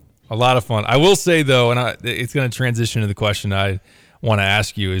fun. A lot of fun. I will say, though, and it's going to transition to the question I want to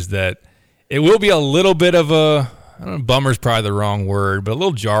ask you, is that it will be a little bit of a, I don't know, bummer's probably the wrong word, but a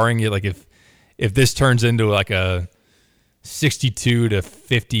little jarring. Like if this turns into like a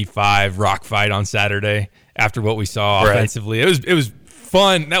 62-55 rock fight on Saturday after what we saw offensively. It was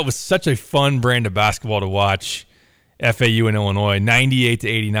fun. That was such a fun brand of basketball to watch. FAU and Illinois,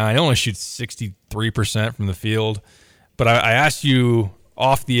 98-89. It only shoots 63% from the field. But I asked you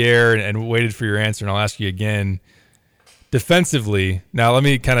off the air and waited for your answer, and I'll ask you again. Defensively, now let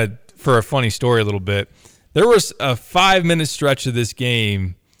me kind of, for a funny story a little bit, there was a 5-minute stretch of this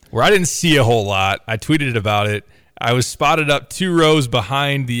game where I didn't see a whole lot. I tweeted about it. I was spotted up 2 rows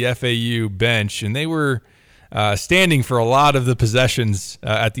behind the FAU bench, and they were standing for a lot of the possessions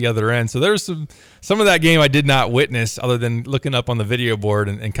at the other end. So there was some of that game I did not witness other than looking up on the video board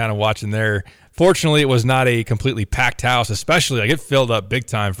and kind of watching there. Fortunately, it was not a completely packed house, especially it filled up big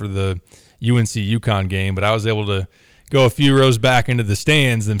time for the UNC-UConn game, but I was able to go a few rows back into the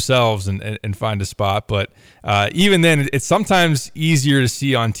stands themselves and find a spot. But even then, it's sometimes easier to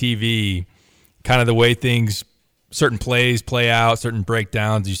see on TV kind of the way certain plays play out, certain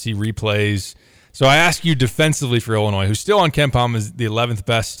breakdowns, you see replays. So I ask you defensively for Illinois, who's still on KenPom is the 11th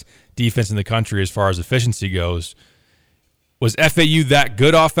best defense in the country as far as efficiency goes. Was FAU that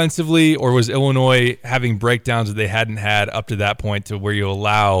good offensively, or was Illinois having breakdowns that they hadn't had up to that point to where you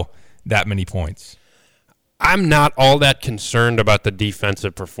allow that many points? I'm not all that concerned about the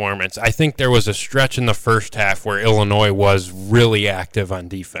defensive performance. I think there was a stretch in the first half where Illinois was really active on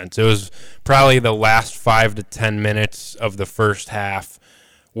defense. It was probably the last 5 to 10 minutes of the first half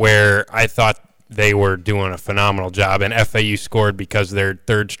where I thought they were doing a phenomenal job, and FAU scored because their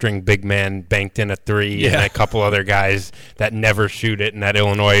third-string big man banked in a three, and a couple other guys that never shoot it, and that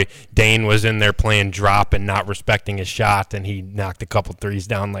Illinois, Dane was in there playing drop and not respecting his shot, and he knocked a couple threes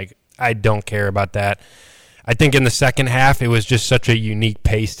down. Like, I don't care about that. I think in the second half, it was just such a unique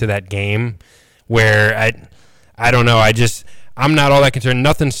pace to that game where I don't know. I'm not all that concerned.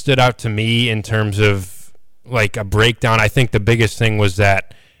 Nothing stood out to me in terms of, like, a breakdown. I think the biggest thing was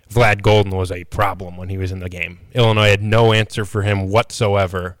that Vlad Golden was a problem when he was in the game. Illinois had no answer for him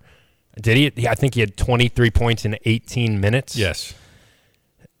whatsoever. Did he? I think he had 23 points in 18 minutes. Yes.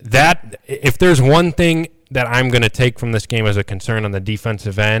 That, if there's one thing that I'm going to take from this game as a concern on the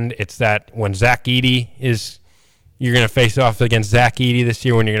defensive end, it's that when Zach Edey you're going to face off against Zach Edey this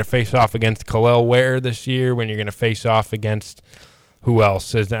year, when you're going to face off against Khalil Ware this year, when you're going to face off against who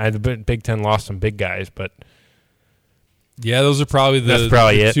else? The Big Ten lost some big guys, but yeah, those are probably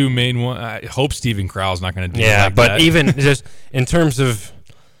the two main ones. I hope Steven Crowell's not going to do that. But even just in terms of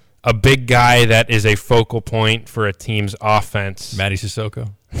a big guy that is a focal point for a team's offense. Matty Sissoko?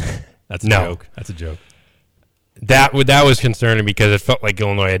 That's a joke. That's a joke. That was concerning because it felt like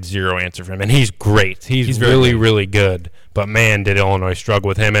Illinois had zero answer for him. And he's great. He's really, really good. But, man, did Illinois struggle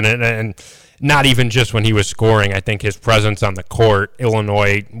with him. And not even just when he was scoring. I think his presence on the court,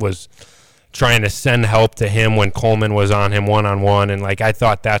 Illinois was trying to send help to him when Coleman was on him one-on-one. And, like, I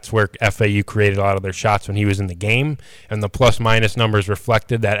thought that's where FAU created a lot of their shots when he was in the game. And the plus-minus numbers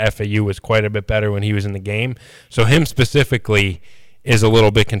reflected that FAU was quite a bit better when he was in the game. So him specifically is a little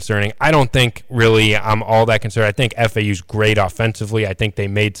bit concerning. I don't think really I'm all that concerned. I think FAU's great offensively. I think they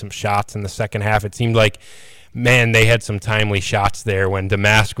made some shots in the second half. It seemed like, man, they had some timely shots there when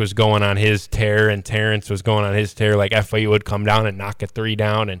Damask was going on his tear and Terrence was going on his tear. Like, FAU would come down and knock a three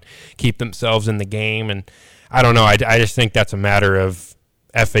down and keep themselves in the game. And I don't know. I just think that's a matter of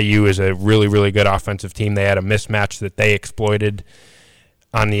FAU is a really, really good offensive team. They had a mismatch that they exploited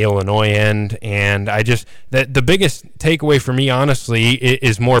on the Illinois end. And the biggest takeaway for me, honestly,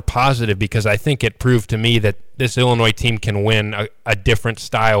 is more positive because I think it proved to me that this Illinois team can win a different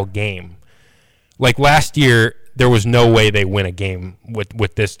style game. Like last year, there was no way they win a game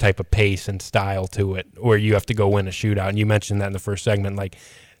with this type of pace and style to it, where you have to go win a shootout. And you mentioned that in the first segment. Like,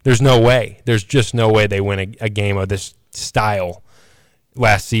 there's no way. There's just no way they win a game of this style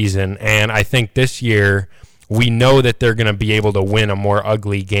last season. And I think this year, we know that they're going to be able to win a more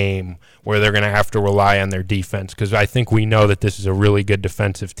ugly game where they're going to have to rely on their defense, because I think we know that this is a really good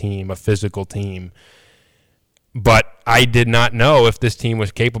defensive team, a physical team. But I did not know if this team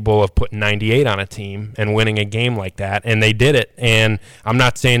was capable of putting 98 on a team and winning a game like that, and they did it. And I'm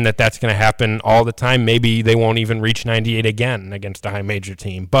not saying that that's going to happen all the time. Maybe they won't even reach 98 again against a high major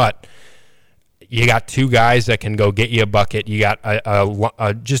team. But you got two guys that can go get you a bucket. You got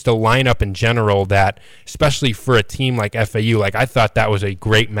just a lineup in general that, especially for a team like FAU, like I thought that was a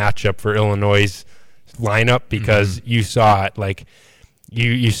great matchup for Illinois' lineup because you saw it. Like,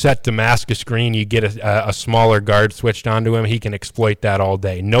 You set Damask a screen, you get a smaller guard switched onto him, he can exploit that all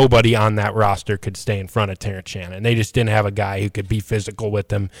day. Nobody on that roster could stay in front of Terrence Shannon. They just didn't have a guy who could be physical with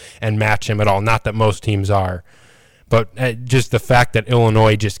him and match him at all. Not that most teams are. But just the fact that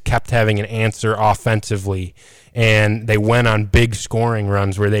Illinois just kept having an answer offensively, and they went on big scoring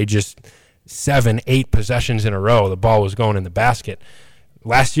runs where they just 7-8 possessions in a row, the ball was going in the basket.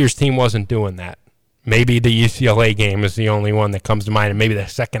 Last year's team wasn't doing that. Maybe the UCLA game is the only one that comes to mind, and maybe the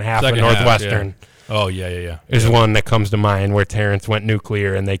second half of Northwestern is one that comes to mind where Terrence went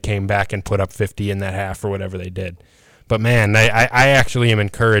nuclear and they came back and put up 50 in that half or whatever they did. But, man, I actually am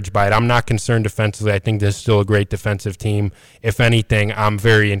encouraged by it. I'm not concerned defensively. I think this is still a great defensive team. If anything, I'm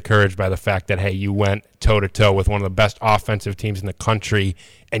very encouraged by the fact that, hey, you went toe-to-toe with one of the best offensive teams in the country,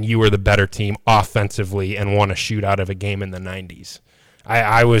 and you were the better team offensively and won a shootout of a game in the 90s.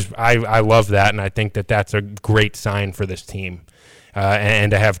 I love that, and I think that that's a great sign for this team.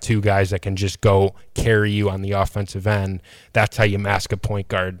 And to have two guys that can just go carry you on the offensive end, that's how you mask a point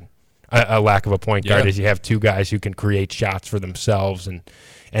guard. A lack of a point guard is you have two guys who can create shots for themselves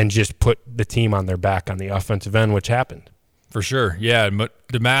and just put the team on their back on the offensive end, which happened. For sure, yeah. But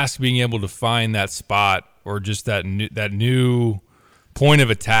Damask being able to find that spot or just that new point of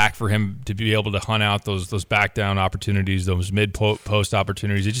attack for him to be able to hunt out those back down opportunities, those mid post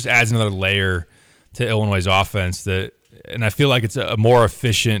opportunities, it just adds another layer to Illinois' offense that and I feel like it's a more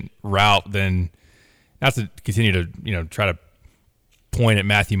efficient route than, not to continue to try to point at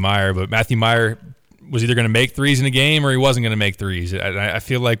Matthew Meyer, but Matthew Meyer was either going to make threes in a game or he wasn't going to make threes. I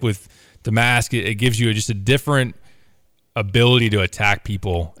feel like with Domask, it gives you just a different ability to attack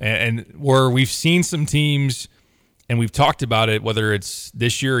people, and where we've seen some teams, and we've talked about it, whether it's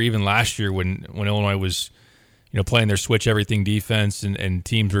this year or even last year when Illinois was playing their switch everything defense, and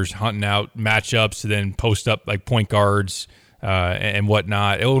teams were hunting out matchups to then post up like point guards and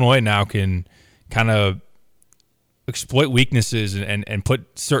whatnot. Illinois now can kind of exploit weaknesses and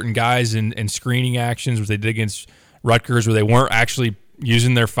put certain guys in screening actions, which they did against Rutgers, where they weren't actually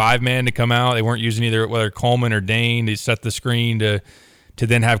using their 5-man to come out. They weren't using either whether Coleman or Dane to set the screen to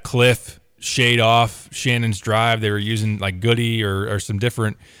then have Cliff shade off Shannon's drive. They were using like Goody or some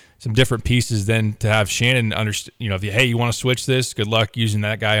different pieces then to have Shannon understand. If you want to switch this, good luck using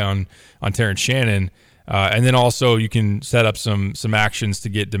that guy on Terrence Shannon. And then also you can set up some actions to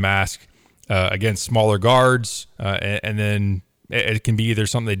get Domask against smaller guards, and then it can be either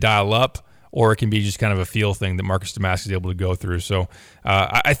something they dial up, or it can be just kind of a feel thing that Marcus Domask is able to go through. So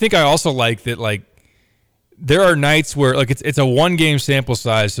I think I also like that, like, there are nights where, like, it's a one-game sample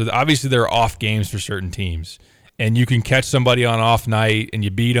size, so obviously there are off games for certain teams, and you can catch somebody on off night and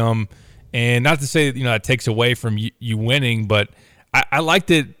you beat them. And not to say that, it takes away from you winning, but I like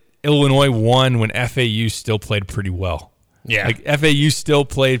that Illinois won when FAU still played pretty well. Yeah. Like, FAU still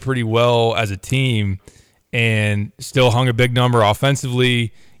played pretty well as a team and still hung a big number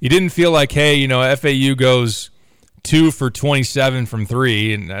offensively. You didn't feel like, hey, FAU goes 2 for 27 from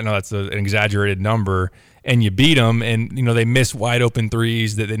 3, and I know that's an exaggerated number, and you beat them, and they miss wide open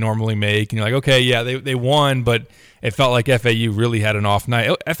threes that they normally make, and you're like, okay, yeah, they won, but it felt like FAU really had an off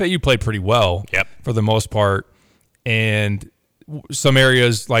night. FAU played pretty well for the most part, and some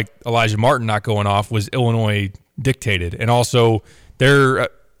areas like Elijah Martin not going off was Illinois dictated, and also they're,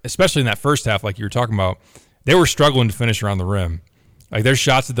 especially in that first half, like you were talking about, they were struggling to finish around the rim. Like, their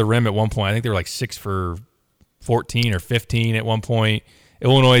shots at the rim at one point, I think they were like 6 for 14 or 15 at one point.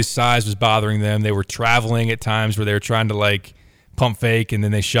 Illinois' size was bothering them. They were traveling at times where they were trying to, like, pump fake, and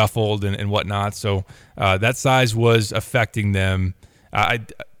then they shuffled and whatnot. So that size was affecting them.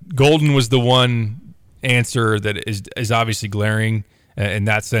 Golden was the one answer that is obviously glaring in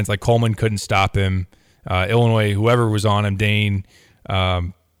that sense. Like, Coleman couldn't stop him. Illinois, whoever was on him, Dane,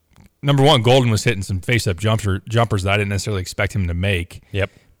 number one, Golden was hitting some face-up jumpers that I didn't necessarily expect him to make.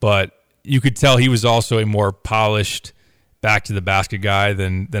 Yep. But you could tell he was also a more polished back-to-the-basket guy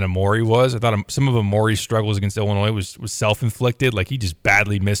than Amori was. I thought some of Amori's struggles against Illinois was self-inflicted. Like, he just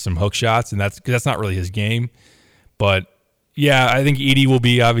badly missed some hook shots, and that's not really his game. But, yeah, I think Edey will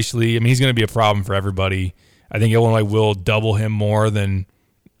be, obviously, he's going to be a problem for everybody. I think Illinois will double him more than –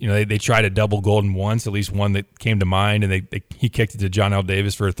 they tried to double Golden once, at least one that came to mind, and he kicked it to John L.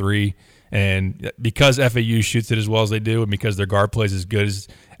 Davis for a 3. And because FAU shoots it as well as they do, and because their guard plays as good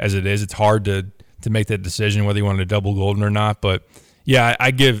as it is, it's hard to make that decision whether you want to double Golden or not. But, yeah,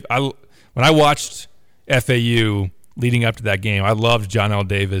 when I watched FAU leading up to that game, I loved John L.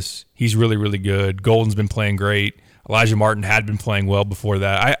 Davis. He's really, really good. Golden's been playing great. Elijah Martin had been playing well before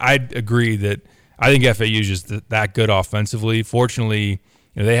that. I'd agree that I think FAU is just that good offensively. Fortunately,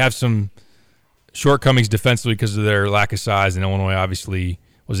 they have some shortcomings defensively because of their lack of size, and Illinois obviously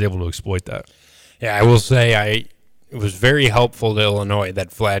was able to exploit that. Yeah, I will say it was very helpful to Illinois that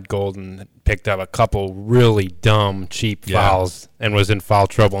Vlad Golden picked up a couple really dumb, cheap fouls and was in foul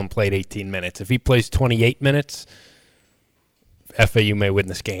trouble and played 18 minutes. If he plays 28 minutes, FAU may win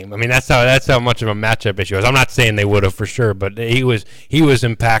this game. That's how much of a matchup issue is. I'm not saying they would have for sure, but he was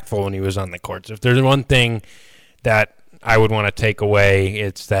impactful when he was on the court. So if there's one thing that I would want to take away,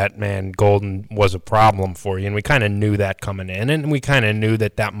 it's that, man, Golden was a problem for you, and we kind of knew that coming in, and we kind of knew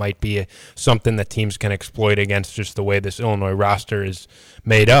that might be something that teams can exploit against just the way this Illinois roster is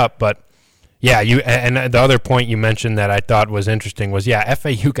made up. But yeah, and the other point you mentioned that I thought was interesting was,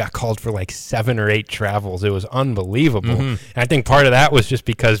 FAU got called for like 7 or 8 travels. It was unbelievable. Mm-hmm. And I think part of that was just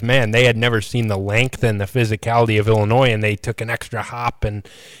because, man, they had never seen the length and the physicality of Illinois, and they took an extra hop, and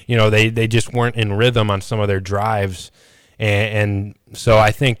they just weren't in rhythm on some of their drives. And so I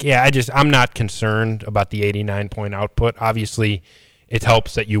think, I'm not concerned about the 89-point output. Obviously, it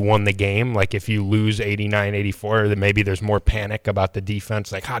helps that you won the game. Like, if you lose 89-84, then maybe there's more panic about the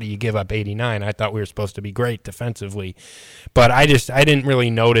defense. Like, how do you give up 89? I thought we were supposed to be great defensively. But I didn't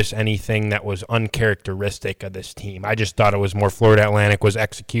really notice anything that was uncharacteristic of this team. I just thought it was more Florida Atlantic was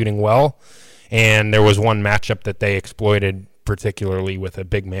executing well, and there was one matchup that they exploited, particularly with a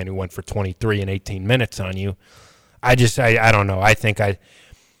big man who went for 23 in 18 minutes on you. I don't know. I think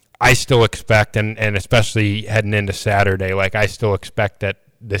I still expect, and especially heading into Saturday, like I still expect that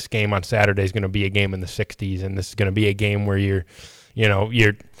this game on Saturday is going to be a game in the 60s, and this is going to be a game where you're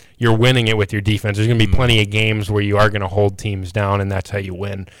winning it with your defense. There's going to be plenty of games where you are going to hold teams down, and that's how you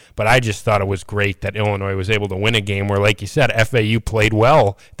win. But I just thought it was great that Illinois was able to win a game where, like you said, FAU played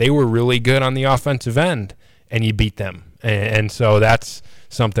well. They were really good on the offensive end, and you beat them. And so that's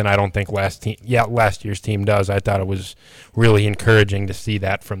something I don't think last year's team does. I thought it was really encouraging to see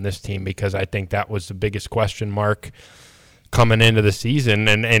that from this team, because I think that was the biggest question mark coming into the season,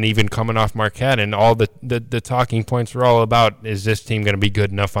 and even coming off Marquette, and all the talking points were all about, is this team going to be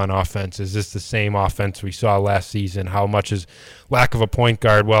good enough on offense? Is this the same offense we saw last season? How much is lack of a point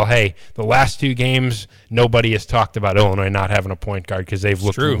guard? Well, hey, the last 2 games, nobody has talked about Illinois not having a point guard, because they've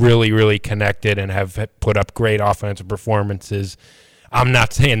looked really, really connected and have put up great offensive performances. I'm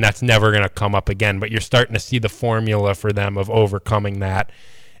not saying that's never going to come up again, but you're starting to see the formula for them of overcoming that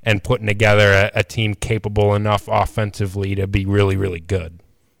and putting together a team capable enough offensively to be really, really good.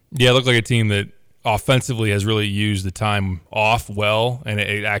 Yeah, it looked like a team that offensively has really used the time off well, and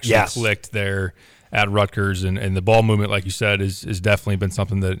it actually clicked there at Rutgers. And the ball movement, like you said, is definitely been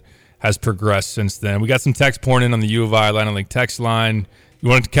something that has progressed since then. We got some text pouring in on the U of I Atlanta Link text line. You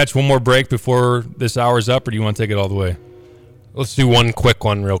want to catch one more break before this hour's up, or do you want to take it all the way? Let's do one quick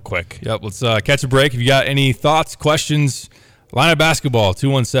one real quick. Yep, let's catch a break. If you got any thoughts, questions, Illini basketball,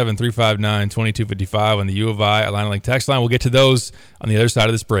 217-359-2255 on the U of I Atlanta Link text line. We'll get to those on the other side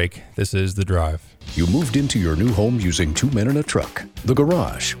of this break. This is The Drive. You moved into your new home using 2 men and a truck. The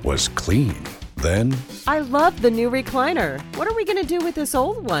garage was clean. Then, I love the new recliner. What are we going to do with this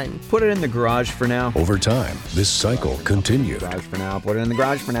old one? Put it in the garage for now. Over time, this cycle continued. Garage for now. Put it in the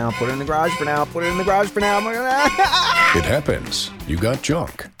garage for now. Put it in the garage for now. Put it in the garage for now. It happens. You got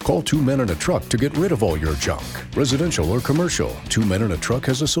junk. Call 2 Men and a Truck to get rid of all your junk. Residential or commercial, 2 Men and a Truck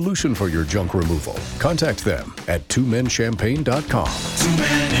has a solution for your junk removal. Contact them at 2menchampagne.com. 2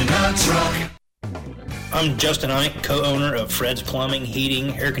 Men and a Truck. I'm Justin Ike, co-owner of Fred's Plumbing,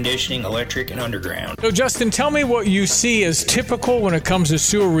 Heating, Air Conditioning, Electric, and Underground. So, Justin, tell me what you see as typical when it comes to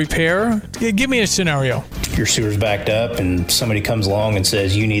sewer repair. Give me a scenario. Your sewer's backed up and somebody comes along and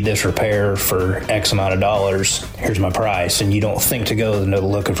says, you need this repair for X amount of dollars. Here's my price. And you don't think to go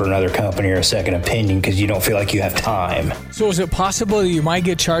looking for another company or a second opinion because you don't feel like you have time. So is it possible that you might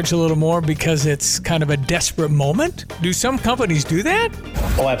get charged a little more because it's kind of a desperate moment? Do some companies do that?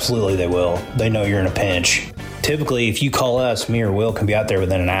 Oh, absolutely they will. They know you're in a pinch. Typically, if you call us, me or Will can be out there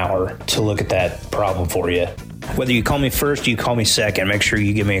within an hour to look at that problem for you. Whether you call me first or you call me second, make sure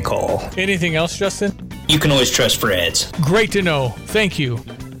you give me a call. Anything else, Justin? You can always trust Fred's. Great to know. Thank you.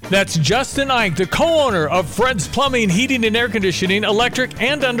 That's Justin Ike, the co-owner of Fred's Plumbing, Heating, and Air Conditioning, Electric,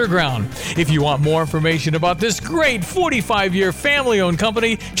 and Underground. If you want more information about this great 45-year family-owned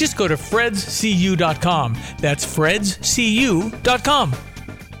company, just go to fredscu.com. That's fredscu.com.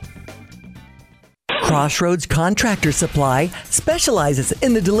 Crossroads Contractor Supply specializes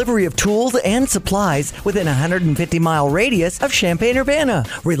in the delivery of tools and supplies within a 150-mile radius of Champaign-Urbana.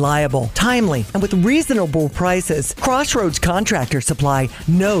 Reliable, timely, and with reasonable prices, Crossroads Contractor Supply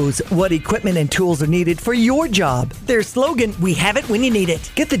knows what equipment and tools are needed for your job. Their slogan, we have it when you need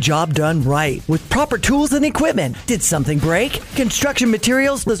it. Get the job done right with proper tools and equipment. Did something break? Construction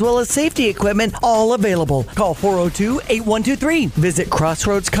materials as well as safety equipment, all available. Call 402-8123. Visit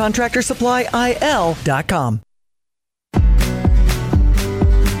CrossroadsContractorSupplyIL.com. All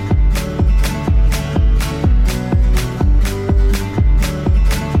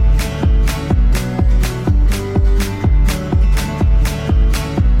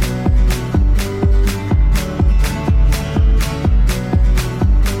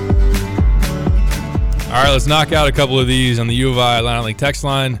right, let's knock out a couple of these on the U of I Atlanta Link text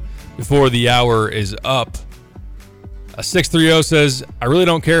line before the hour is up. 630 says, I really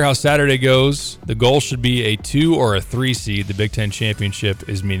don't care how Saturday goes. The goal should be a 2 or a 3 seed. The Big Ten championship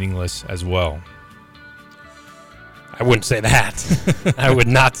is meaningless as well. I wouldn't say that. I would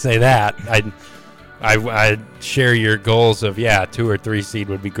not say that. I'd share your goals of, 2 or 3 seed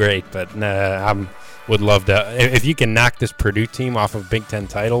would be great, but I would love to. If you can knock this Purdue team off of Big Ten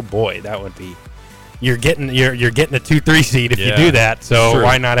title, boy, that would be. You're getting a 2-3 seed if you do that. So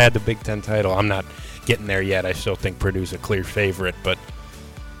why not add the Big Ten title? I'm not getting there yet. I still think Purdue's a clear favorite, but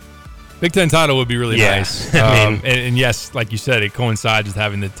Big Ten title would be really nice. I mean, and yes, like you said, it coincides with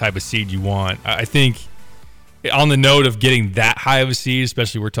having the type of seed you want. I think on the note of getting that high of a seed,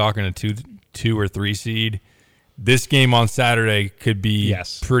 especially we're talking a 2 or 3 seed, this game on Saturday could be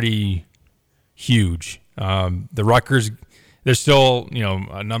pretty huge. The Rutgers, there's still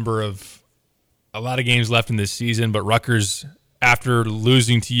a lot of games left in this season, but Rutgers after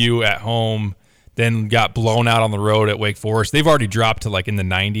losing to you at home, then got blown out on the road at Wake Forest. They've already dropped to like in the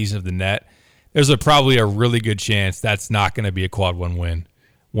 90s of the net. There's probably a really good chance that's not going to be a quad one win,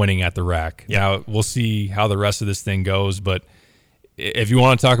 winning at the rack. Yeah. Now, we'll see how the rest of this thing goes, but if you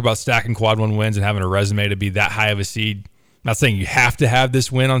want to talk about stacking quad one wins and having a resume to be that high of a seed, I'm not saying you have to have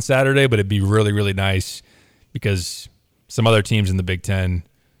this win on Saturday, but it'd be really, really nice because some other teams in the Big Ten,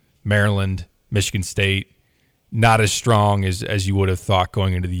 Maryland, Michigan State, not as strong as you would have thought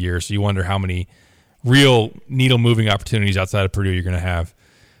going into the year. So you wonder how many real needle-moving opportunities outside of Purdue you're going to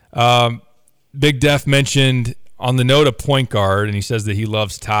have. Big Def mentioned on the note of point guard, and he says that he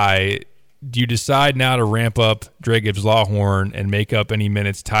loves Ty. Do you decide now to ramp up Dre Gibbs-Lawhorn and make up any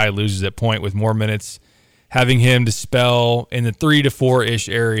minutes Ty loses at point with more minutes, having him to spell in the 3 to 4-ish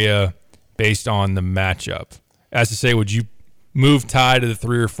area based on the matchup? As to say, would you move Ty to the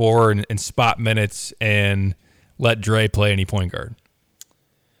 3 or 4 and spot minutes and let Dre play any point guard?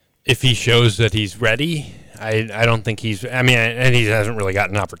 If he shows that he's ready, I don't think he's – I mean, and he hasn't really got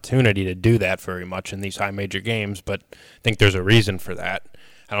an opportunity to do that very much in these high major games, but I think there's a reason for that.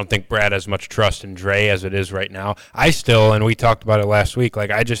 I don't think Brad has much trust in Dre as it is right now. I still, and we talked about it last week, like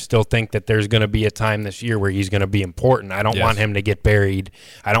I just still think that there's going to be a time this year where he's going to be important. I don't want him to get buried.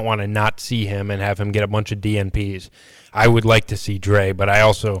 I don't want to not see him and have him get a bunch of DNPs. I would like to see Dre, but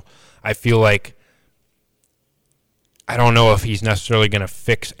I feel like I don't know if he's necessarily going to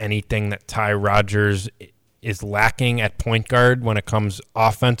fix anything that Ty Rodgers is lacking at point guard when it comes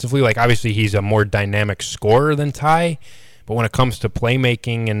offensively. Like, obviously, he's a more dynamic scorer than Ty, but when it comes to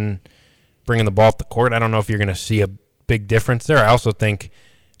playmaking and bringing the ball up the court, I don't know if you're going to see a big difference there. I also think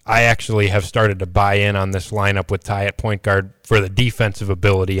I actually have started to buy in on this lineup with Ty at point guard for the defensive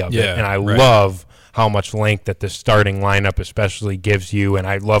ability of it, and I love how much length that the starting lineup especially gives you, and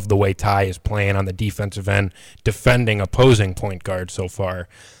I love the way Ty is playing on the defensive end, defending opposing point guards so far.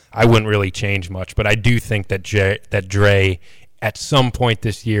 I wouldn't really change much, but I do think that Dre at some point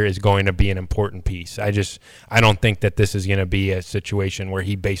this year is going to be an important piece. I don't think that this is going to be a situation where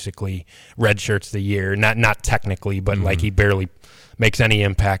he basically redshirts the year, not technically, but like he barely makes any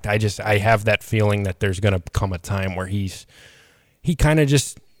impact. I have that feeling that there's going to come a time where he kind of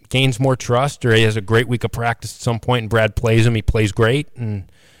just gains more trust, or he has a great week of practice at some point and Brad plays him, he plays great, and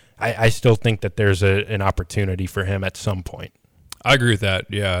I still think that there's an opportunity for him at some point. I agree with that,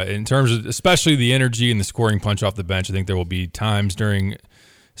 yeah. In terms of especially the energy and the scoring punch off the bench, I think there will be times during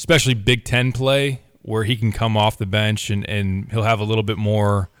especially Big Ten play where he can come off the bench and he'll have a little bit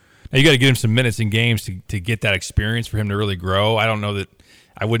more. Now, you got to get him some minutes in games to get that experience for him to really grow. I don't know that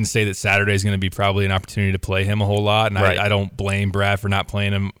 – I wouldn't say that Saturday is going to be probably an opportunity to play him a whole lot, and I don't blame Brad for not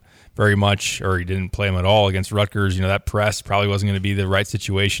playing him very much, or he didn't play him at all against Rutgers. You know, that press probably wasn't going to be the right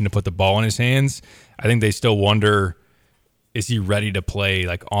situation to put the ball in his hands. I think they still wonder – is he ready to play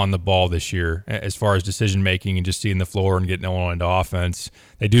like on the ball this year as far as decision making and just seeing the floor and getting on into offense?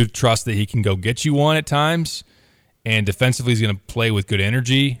 They do trust that he can go get you one at times, and defensively he's going to play with good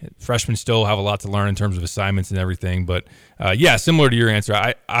energy. Freshmen still have a lot to learn in terms of assignments and everything, but similar to your answer,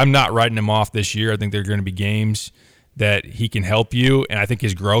 I'm not writing him off this year. I think there are going to be games that he can help you, and I think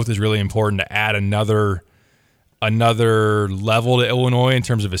his growth is really important to add another level to Illinois in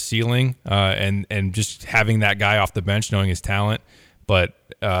terms of a ceiling, and just having that guy off the bench, knowing his talent. But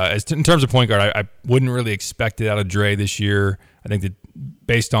in terms of point guard, I wouldn't really expect it out of Dre this year. I think that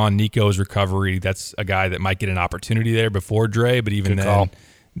based on Nico's recovery, that's a guy that might get an opportunity there before Dre. But even then,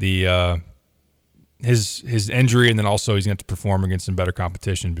 his injury, and then also he's going to have to perform against some better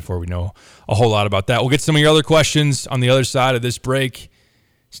competition before we know a whole lot about that. We'll get some of your other questions on the other side of this break.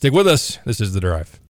 Stick with us. This is The Drive.